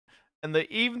And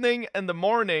the evening and the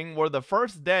morning were the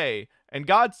first day. And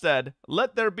God said,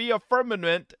 let there be a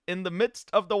firmament in the midst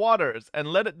of the waters, and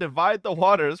let it divide the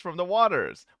waters from the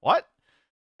waters. What?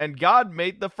 And God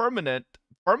made the firmament,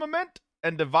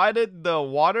 and divided the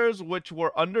waters which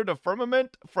were under the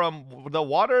firmament from the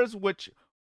waters which.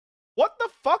 What the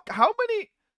fuck? How many?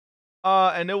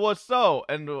 And it was so.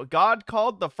 And God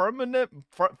called the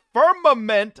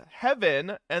firmament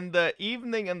heaven, and the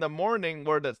evening and the morning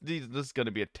were this is going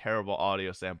to be a terrible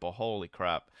audio sample. Holy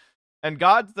crap. And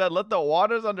God said, let the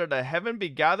waters under the heaven be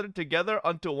gathered together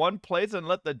unto one place, and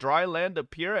let the dry land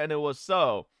appear. And it was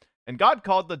so. And God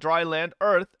called the dry land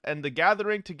earth, and the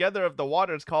gathering together of the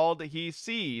waters called he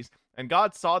seas. And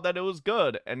God saw that it was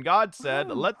good. And God said,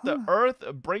 let the earth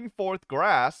bring forth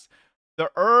grass, the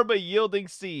herb yielding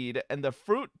seed, and the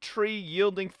fruit tree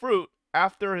yielding fruit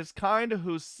after his kind,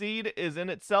 whose seed is in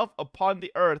itself upon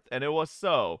the earth. And it was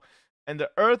so. And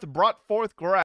the earth brought forth grass.